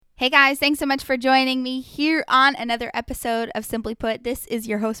Hey guys, thanks so much for joining me here on another episode of Simply Put. This is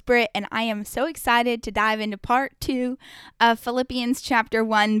your host, Britt, and I am so excited to dive into part 2 of Philippians chapter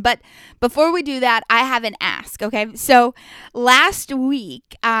 1. But before we do that, I have an ask, okay? So last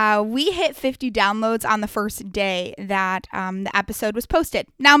week, we hit 50 downloads on the first day that the episode was posted.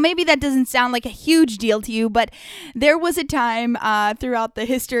 Now, maybe that doesn't sound like a huge deal to you, but there was a time throughout the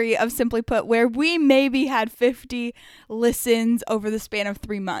history of Simply Put where we maybe had 50 listens over the span of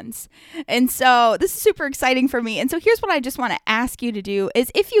 3 months. And so this is super exciting for me. And so here's what I just want to ask you to do is,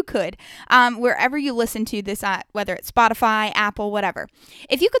 if you could, wherever you listen to this at, whether it's Spotify, Apple, whatever,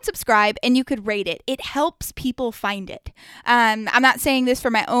 if you could subscribe and you could rate it, it helps people find it. I'm not saying this for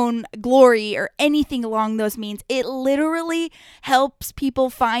my own glory or anything along those means. It literally helps people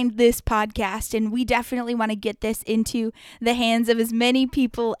find this podcast, and we definitely want to get this into the hands of as many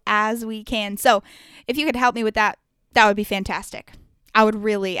people as we can. So if you could help me with that, that would be fantastic. I would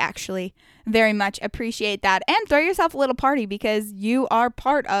really actually very much appreciate that, and throw yourself a little party because you are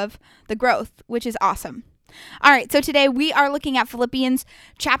part of the growth, which is awesome. All right, so today we are looking at Philippians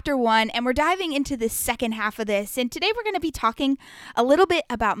chapter 1, and we're diving into the second half of this. And today we're going to be talking a little bit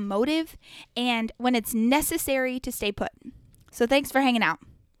about motive and when it's necessary to stay put. So thanks for hanging out.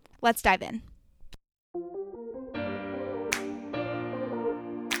 Let's dive in.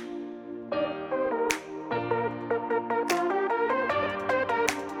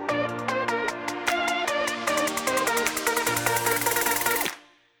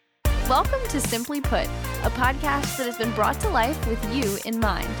 Welcome to Simply Put, a podcast that has been brought to life with you in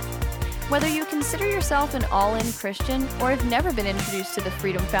mind. Whether you consider yourself an all-in Christian or have never been introduced to the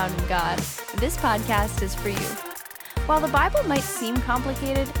freedom found in God, this podcast is for you. While the Bible might seem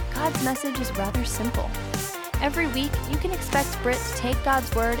complicated, God's message is rather simple. Every week, you can expect Britt to take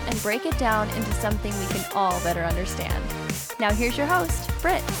God's word and break it down into something we can all better understand. Now here's your host,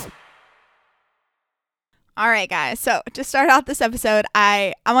 Britt. All right, guys. So to start off this episode,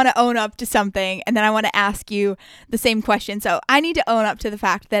 I want to own up to something, and then I want to ask you the same question. So I need to own up to the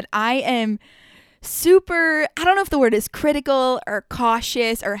fact that I am super, I don't know if the word is critical or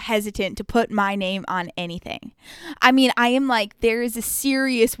cautious or hesitant to put my name on anything. I mean, I am like, there is a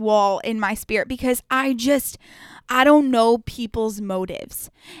serious wall in my spirit because I don't know people's motives.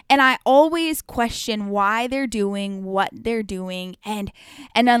 And I always question why they're doing what they're doing. And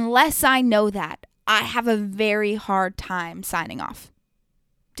unless I know that, I have a very hard time signing off.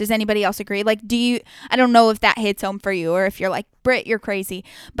 Does anybody else agree? I don't know if that hits home for you or if you're like, Britt, you're crazy.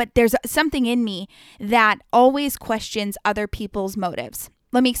 But there's something in me that always questions other people's motives.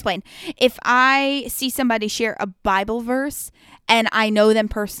 Let me explain. If I see somebody share a Bible verse and I know them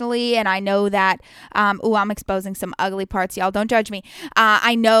personally and I know that, I'm exposing some ugly parts, y'all, don't judge me.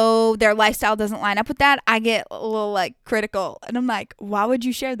 I know their lifestyle doesn't line up with that. I get a little critical and I'm like, why would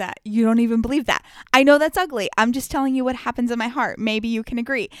you share that? You don't even believe that. I know that's ugly. I'm just telling you what happens in my heart. Maybe you can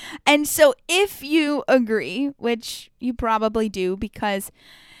agree. And so if you agree, which you probably do because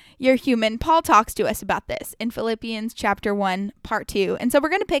you're human, Paul talks to us about this in Philippians chapter 1, part 2. And so we're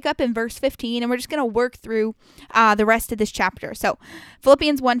going to pick up in verse 15, and we're just going to work through the rest of this chapter. So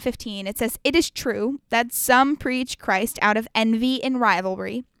Philippians 1:15, it says, "It is true that some preach Christ out of envy and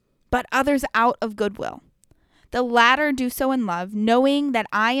rivalry, but others out of goodwill. The latter do so in love, knowing that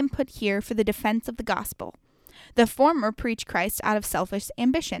I am put here for the defense of the gospel. The former preach Christ out of selfish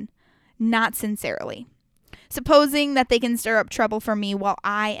ambition, not sincerely, supposing that they can stir up trouble for me while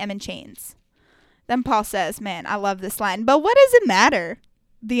I am in chains." Then Paul says, man, I love this line, "But what does it matter?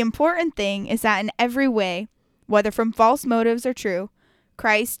 The important thing is that in every way, whether from false motives or true,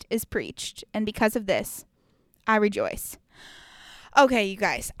 Christ is preached. And because of this, I rejoice." Okay, you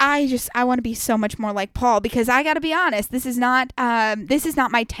guys, I want to be so much more like Paul because I got to be honest, this is not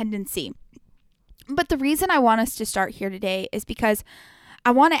my tendency. But the reason I want us to start here today is because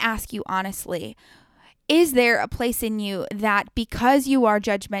I want to ask you honestly, is there a place in you that because you are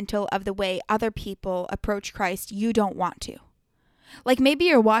judgmental of the way other people approach Christ, you don't want to? Like maybe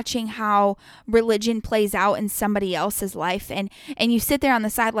you're watching how religion plays out in somebody else's life and you sit there on the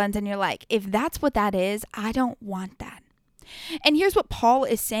sidelines and you're like, if that's what that is, I don't want that. And here's what Paul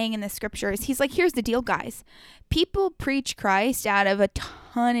is saying in the scriptures. He's like, here's the deal, guys. People preach Christ out of a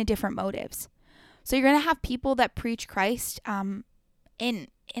ton of different motives. So you're going to have people that preach Christ in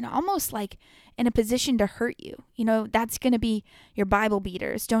almost like in a position to hurt you. You know, that's going to be your Bible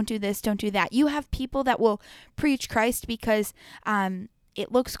beaters. Don't do this, don't do that. You have people that will preach Christ because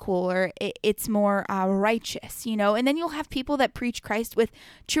it looks cool or it's more righteous, you know. And then you'll have people that preach Christ with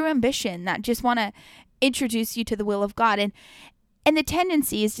true ambition that just want to introduce you to the will of God. And the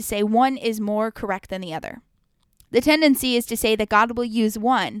tendency is to say one is more correct than the other. The tendency is to say that God will use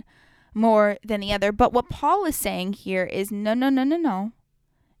one more than the other. But what Paul is saying here is no.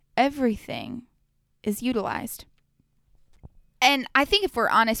 Everything is utilized. And I think if we're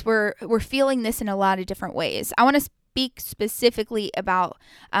honest, we're feeling this in a lot of different ways. I want to speak specifically about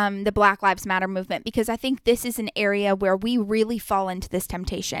the Black Lives Matter movement, because I think this is an area where we really fall into this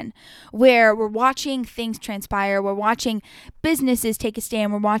temptation, where we're watching things transpire, we're watching businesses take a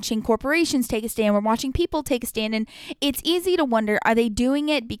stand, we're watching corporations take a stand, we're watching people take a stand, and it's easy to wonder, are they doing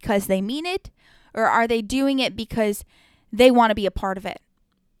it because they mean it, or are they doing it because they want to be a part of it?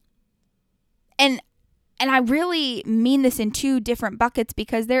 And I really mean this in two different buckets,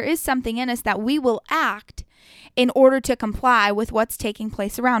 because there is something in us that we will act in order to comply with what's taking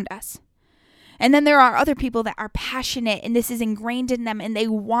place around us. And then there are other people that are passionate, and this is ingrained in them, and they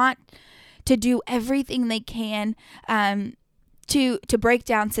want to do everything they can to break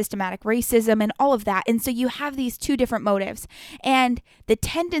down systematic racism and all of that. And so you have these two different motives. And the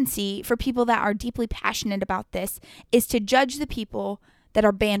tendency for people that are deeply passionate about this is to judge the people that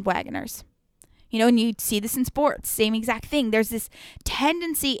are bandwagoners. You know, and you see this in sports, same exact thing. There's this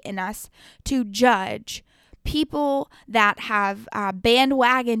tendency in us to judge people that have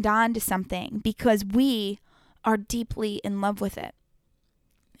bandwagoned onto something because we are deeply in love with it.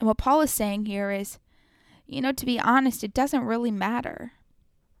 And what Paul is saying here is, you know, to be honest, it doesn't really matter.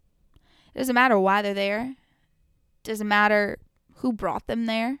 It doesn't matter why they're there. It doesn't matter who brought them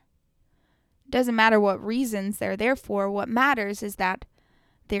there. It doesn't matter what reasons they're there for. What matters is that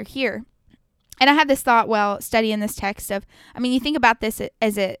they're here. And I had this thought while studying this text of, I mean, you think about this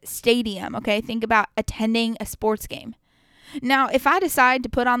as a stadium, okay? Think about attending a sports game. Now, if I decide to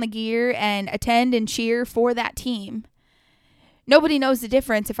put on the gear and attend and cheer for that team, nobody knows the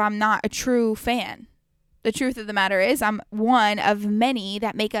difference if I'm not a true fan. The truth of the matter is I'm one of many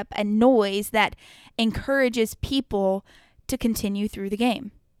that make up a noise that encourages people to continue through the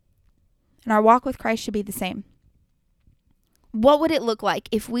game. And our walk with Christ should be the same. What would it look like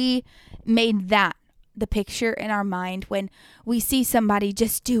if we made that the picture in our mind when we see somebody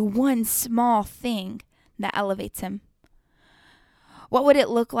just do one small thing that elevates him? What would it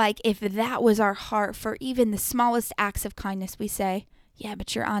look like if that was our heart for even the smallest acts of kindness? We say, yeah,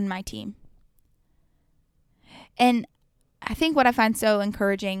 but you're on my team. And I think what I find so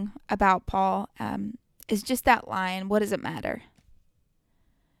encouraging about Paul is just that line, what does it matter?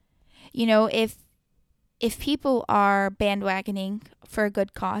 You know, if people are bandwagoning for a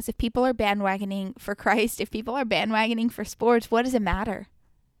good cause, if people are bandwagoning for Christ, if people are bandwagoning for sports, what does it matter?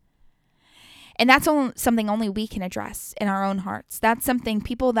 And that's something only we can address in our own hearts. That's something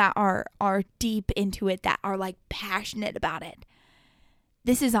people that are deep into it, that are like passionate about it.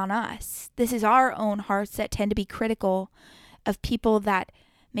 This is on us. This is our own hearts that tend to be critical of people that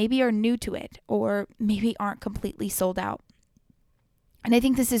maybe are new to it or maybe aren't completely sold out. And I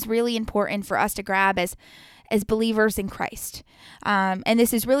think this is really important for us to grab as believers in Christ. And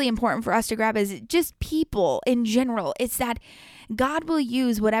this is really important for us to grab as just people in general. It's that God will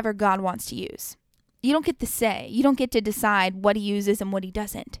use whatever God wants to use. You don't get to say. You don't get to decide what he uses and what he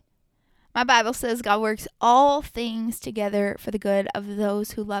doesn't. My Bible says God works all things together for the good of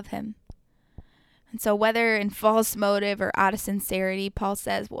those who love him. And so whether in false motive or out of sincerity, Paul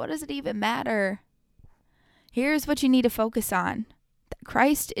says, what does it even matter? Here's what you need to focus on.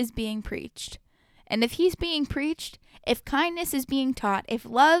 Christ is being preached. And if he's being preached, if kindness is being taught, if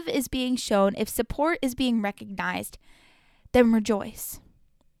love is being shown, if support is being recognized, then rejoice.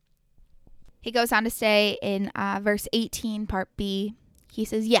 He goes on to say in verse 18, part B, he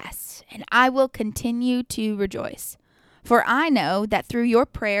says, yes, and I will continue to rejoice. For I know that through your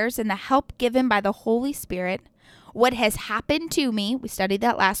prayers and the help given by the Holy Spirit, what has happened to me, we studied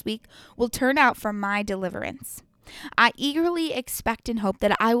that last week, will turn out for my deliverance. I eagerly expect and hope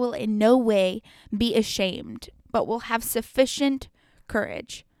that I will in no way be ashamed, but will have sufficient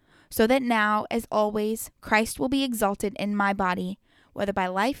courage, so that now, as always, Christ will be exalted in my body, whether by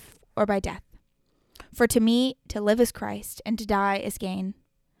life or by death. For to me, to live is Christ, and to die is gain.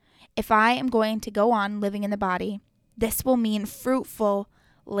 If I am going to go on living in the body, this will mean fruitful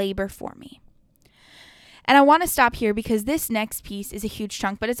labor for me. And I want to stop here because this next piece is a huge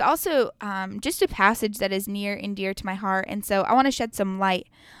chunk, but it's also just a passage that is near and dear to my heart. And so I want to shed some light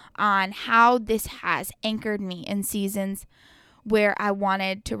on how this has anchored me in seasons where I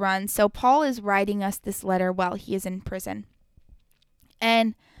wanted to run. So Paul is writing us this letter while he is in prison.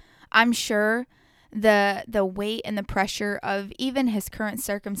 And I'm sure the weight and the pressure of even his current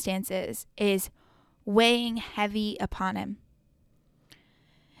circumstances is weighing heavy upon him.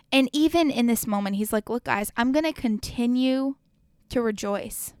 And even in this moment, he's like, look, guys, I'm going to continue to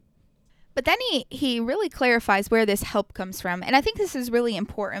rejoice. But then he really clarifies where this help comes from. And I think this is really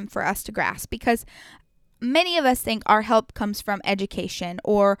important for us to grasp, because many of us think our help comes from education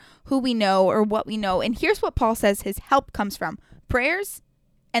or who we know or what we know. And here's what Paul says his help comes from: prayers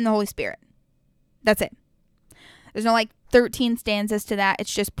and the Holy Spirit. That's it. There's no 13 stanzas to that.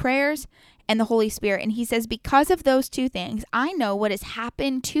 It's just prayers and the Holy Spirit. And he says, because of those two things, I know what has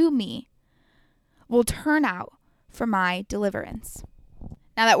happened to me will turn out for my deliverance.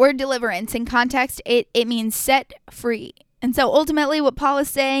 Now, that word deliverance in context, it means set free. And so ultimately what Paul is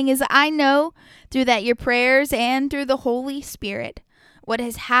saying is, I know through that your prayers and through the Holy Spirit, what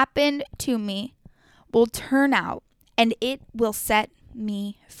has happened to me will turn out and it will set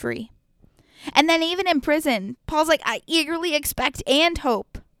me free. And then even in prison, Paul's like, I eagerly expect and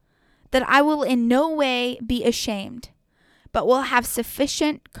hope that I will in no way be ashamed, but will have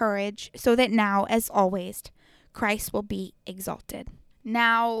sufficient courage so that now, as always, Christ will be exalted.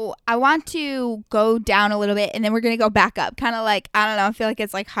 Now, I want to go down a little bit and then we're going to go back up. Kind of I don't know, I feel like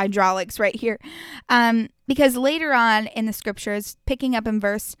it's like hydraulics right here. Because later on in the scriptures, picking up in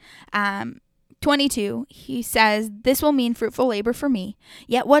verse 22, he says, this will mean fruitful labor for me.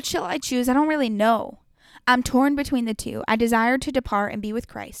 Yet what shall I choose? I don't really know. I'm torn between the two. I desire to depart and be with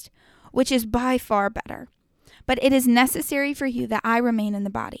Christ, which is by far better. But it is necessary for you that I remain in the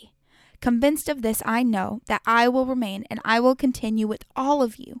body. Convinced of this, I know that I will remain and I will continue with all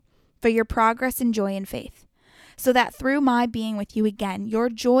of you for your progress and joy in faith, so that through my being with you again, your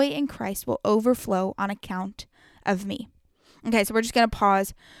joy in Christ will overflow on account of me. Okay, so we're just going to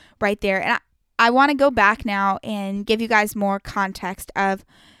pause right there. And I want to go back now and give you guys more context of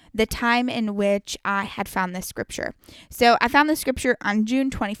the time in which I had found this scripture. So I found this scripture on June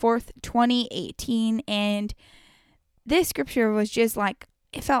 24th, 2018, and this scripture was just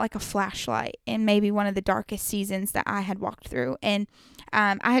it felt like a flashlight in maybe one of the darkest seasons that I had walked through. And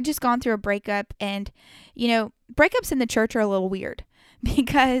I had just gone through a breakup, and, breakups in the church are a little weird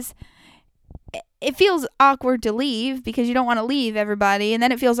because it feels awkward to leave because you don't want to leave everybody. And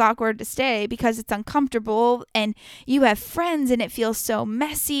then it feels awkward to stay because it's uncomfortable and you have friends and it feels so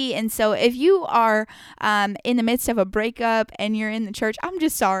messy. And so if you are in the midst of a breakup and you're in the church, I'm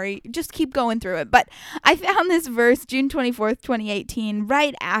just sorry. Just keep going through it. But I found this verse, June 24th, 2018,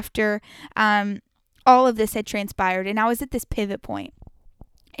 right after all of this had transpired. And I was at this pivot point.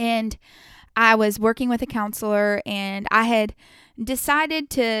 And I was working with a counselor and I had decided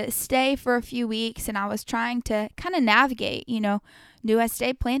to stay for a few weeks, and I was trying to kind of navigate, do I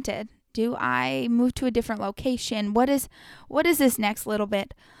stay planted? Do I move to a different location? What does this next little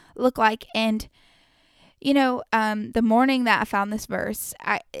bit look like? And, the morning that I found this verse,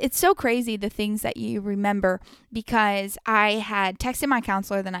 it's so crazy the things that you remember, because I had texted my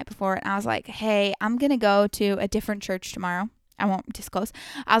counselor the night before and I was like, hey, I'm going to go to a different church tomorrow. I won't disclose.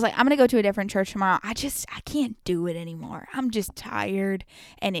 I was like, I'm going to go to a different church tomorrow. I can't do it anymore. I'm just tired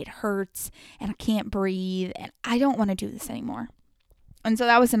and it hurts and I can't breathe and I don't want to do this anymore. And so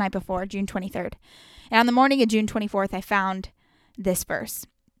that was the night before, June 23rd. And on the morning of June 24th, I found this verse.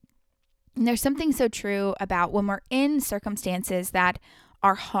 And there's something so true about when we're in circumstances that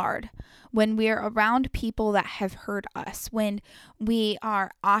are hard, when we're around people that have hurt us, when we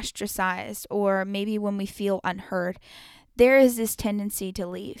are ostracized, or maybe when we feel unheard. There is this tendency to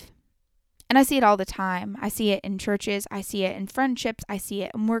leave. And I see it all the time. I see it in churches. I see it in friendships. I see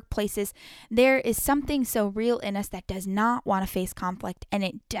it in workplaces. There is something so real in us that does not want to face conflict. And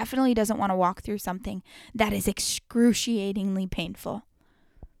it definitely doesn't want to walk through something that is excruciatingly painful.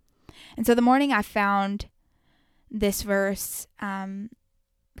 And so the morning I found this verse, can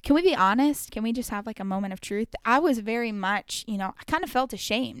we be honest? Can we just have a moment of truth? I was very much, I kind of felt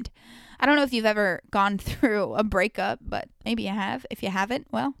ashamed. I don't know if you've ever gone through a breakup, but maybe you have. If you haven't,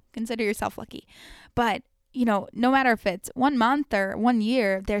 well, consider yourself lucky. But, no matter if it's 1 month or 1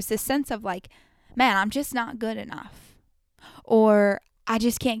 year, there's this sense of man, I'm just not good enough. Or I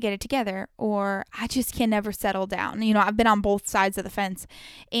just can't get it together. Or I just can never settle down. I've been on both sides of the fence.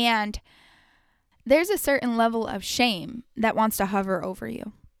 And there's a certain level of shame that wants to hover over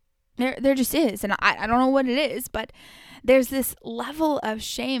you. There just is. And I don't know what it is, but there's this level of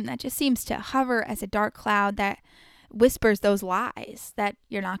shame that just seems to hover as a dark cloud that whispers those lies that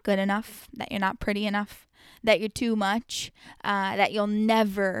you're not good enough, that you're not pretty enough, that you're too much, that you'll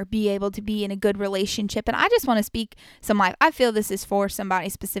never be able to be in a good relationship. And I just want to speak some life. I feel this is for somebody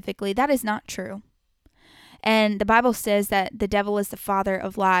specifically. That is not true. And the Bible says that the devil is the father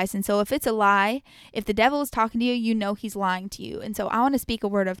of lies. And so if it's a lie, if the devil is talking to you, he's lying to you. And so I want to speak a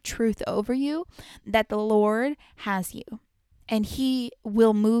word of truth over you, that the Lord has you. And he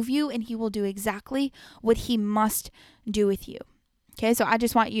will move you and he will do exactly what he must do with you. Okay, so I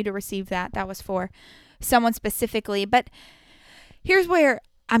just want you to receive that. That was for someone specifically. But here's where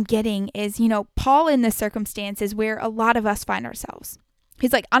I'm getting is, Paul in this circumstance is where a lot of us find ourselves.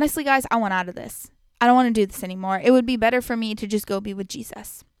 He's like, honestly, guys, I want out of this. I don't want to do this anymore. It would be better for me to just go be with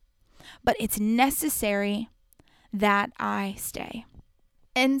Jesus. But it's necessary that I stay.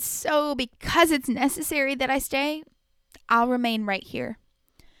 And so because it's necessary that I stay, I'll remain right here.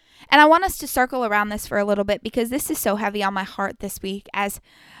 And I want us to circle around this for a little bit because this is so heavy on my heart this week, as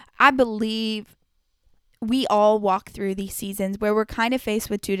I believe we all walk through these seasons where we're kind of faced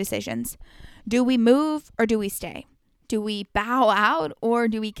with two decisions. Do we move or do we stay? Do we bow out or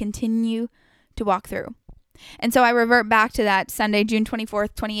do we continue to walk through? And so I revert back to that Sunday, June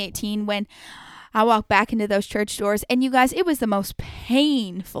 24th, 2018, when I walked back into those church doors. And you guys, it was the most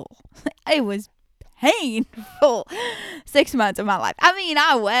painful. It was painful 6 months of my life. I mean,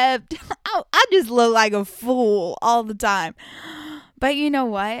 I wept. I just looked like a fool all the time. But you know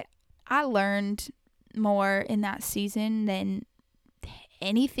what? I learned more in that season than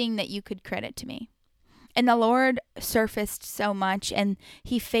anything that you could credit to me. And the Lord surfaced so much, and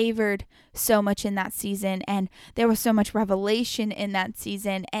he favored so much in that season, and there was so much revelation in that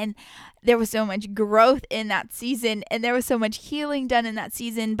season, and there was so much growth in that season, and there was so much healing done in that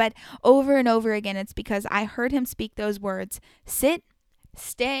season. But over and over again, it's because I heard him speak those words: sit,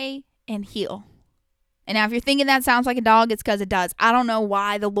 stay, and heal. And now if you're thinking that sounds like a dog, it's because it does. I don't know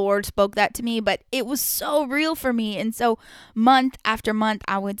why the Lord spoke that to me, but it was so real for me. And so month after month,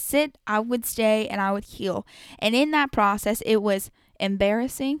 I would sit, I would stay, and I would heal. And in that process, it was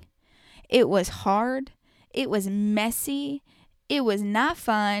embarrassing. It was hard. It was messy. It was not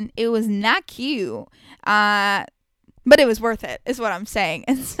fun. It was not cute. But it was worth it, is what I'm saying.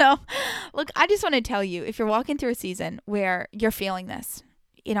 And so, look, I just want to tell you, if you're walking through a season where you're feeling this,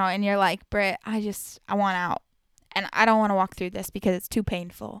 and you're like, Britt, I want out. And I don't want to walk through this because it's too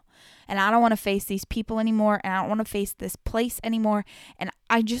painful. And I don't want to face these people anymore. And I don't want to face this place anymore. And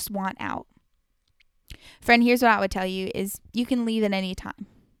I just want out. Friend, here's what I would tell you is you can leave at any time.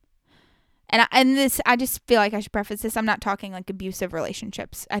 And I just feel like I should preface this. I'm not talking like abusive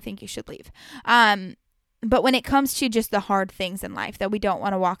relationships. I think you should leave. But when it comes to just the hard things in life that we don't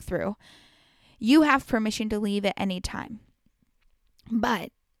want to walk through, you have permission to leave at any time.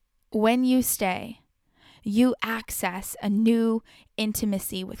 But when you stay, you access a new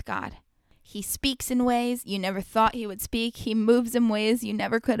intimacy with God. He speaks in ways you never thought he would speak. He moves in ways you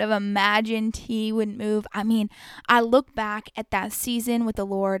never could have imagined he would move. I mean, I look back at that season with the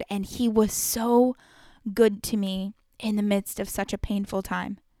Lord, and he was so good to me in the midst of such a painful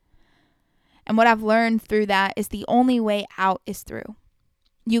time. And what I've learned through that is the only way out is through.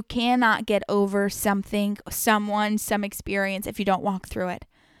 You cannot get over something, someone, some experience if you don't walk through it.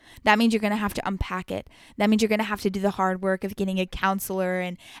 That means you're going to have to unpack it. That means you're going to have to do the hard work of getting a counselor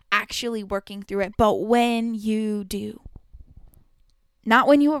and actually working through it. But when you do, not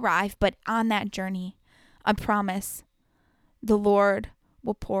when you arrive, but on that journey, I promise the Lord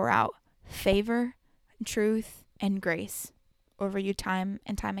will pour out favor, truth, and grace over you time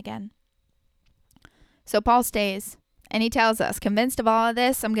and time again. So Paul stays. And he tells us, convinced of all of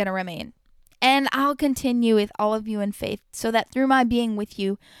this, I'm going to remain. And I'll continue with all of you in faith, so that through my being with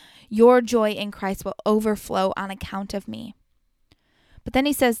you, your joy in Christ will overflow on account of me. But then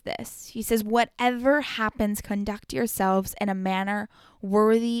he says this. He says, whatever happens, conduct yourselves in a manner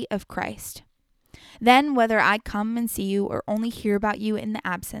worthy of Christ. Then whether I come and see you or only hear about you in the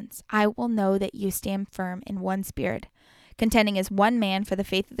absence, I will know that you stand firm in one spirit, contending as one man for the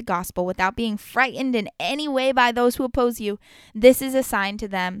faith of the gospel, without being frightened in any way by those who oppose you. This is a sign to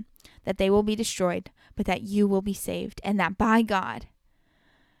them that they will be destroyed, but that you will be saved, and that by God.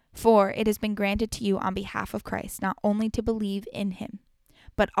 For it has been granted to you on behalf of Christ, not only to believe in him,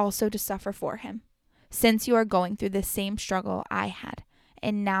 but also to suffer for him, since you are going through the same struggle I had,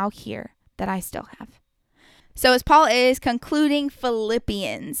 and now hear that I still have. So as Paul is concluding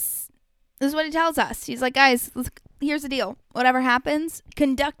Philippians, this is what he tells us. He's like, guys, here's the deal. Whatever happens,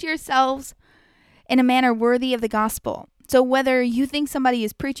 conduct yourselves in a manner worthy of the gospel. So whether you think somebody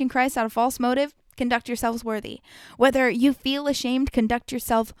is preaching Christ out of false motive, conduct yourselves worthy. Whether you feel ashamed, conduct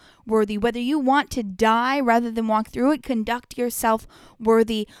yourself worthy. Whether you want to die rather than walk through it, conduct yourself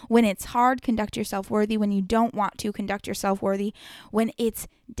worthy. When it's hard, conduct yourself worthy. When you don't want to, conduct yourself worthy. When it's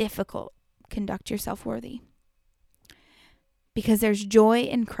difficult, conduct yourself worthy. Because there's joy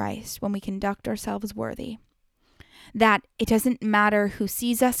in Christ when we conduct ourselves worthy. That it doesn't matter who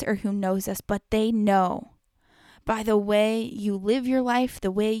sees us or who knows us, but they know by the way you live your life, the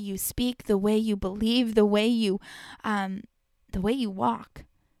way you speak, the way you believe, the way you walk.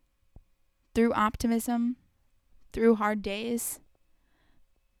 Through optimism, through hard days,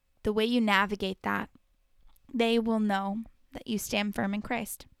 the way you navigate that, they will know that you stand firm in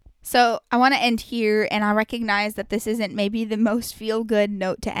Christ. So I want to end here, and I recognize that this isn't maybe the most feel-good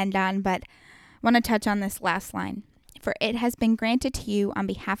note to end on, but I want to touch on this last line. For it has been granted to you on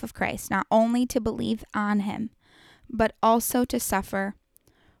behalf of Christ, not only to believe on him, but also to suffer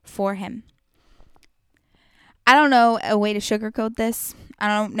for him. I don't know a way to sugarcoat this. I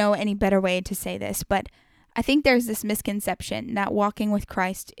don't know any better way to say this, but I think there's this misconception that walking with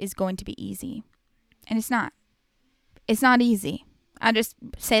Christ is going to be easy. And it's not. It's not easy. I just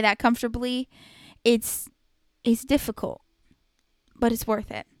say that comfortably. It's difficult, but it's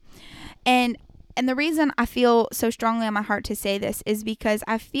worth it. And the reason I feel so strongly on my heart to say this is because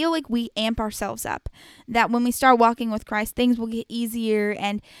I feel like we amp ourselves up, that when we start walking with Christ, things will get easier,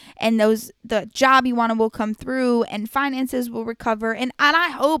 and the job you want will come through, and finances will recover. And I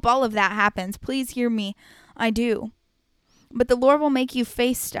hope all of that happens. Please hear me. I do. But the Lord will make you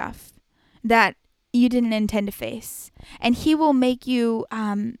face stuff that you didn't intend to face. And he will make you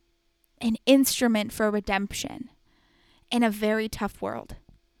an instrument for redemption in a very tough world.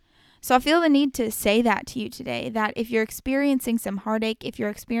 So I feel the need to say that to you today, that if you're experiencing some heartache, if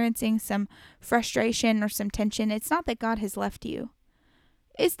you're experiencing some frustration or some tension, it's not that God has left you.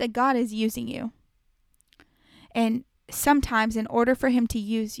 It's that God is using you. And sometimes in order for him to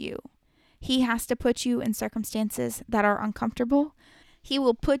use you, he has to put you in circumstances that are uncomfortable. He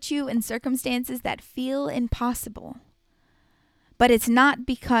will put you in circumstances that feel impossible. But it's not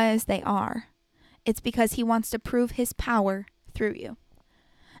because they are. It's because he wants to prove his power through you.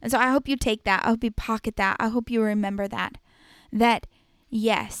 And so I hope you take that. I hope you pocket that. I hope you remember that. That,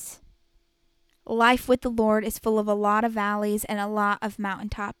 yes, life with the Lord is full of a lot of valleys and a lot of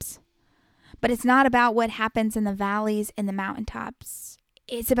mountaintops. But it's not about what happens in the valleys and the mountaintops.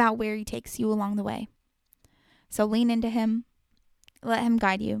 It's about where he takes you along the way. So lean into him. Let him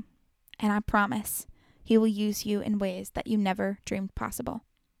guide you. And I promise he will use you in ways that you never dreamed possible.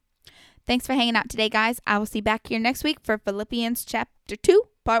 Thanks for hanging out today, guys. I will see you back here next week for Philippians chapter 2,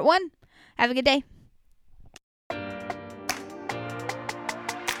 part 1. Have a good day.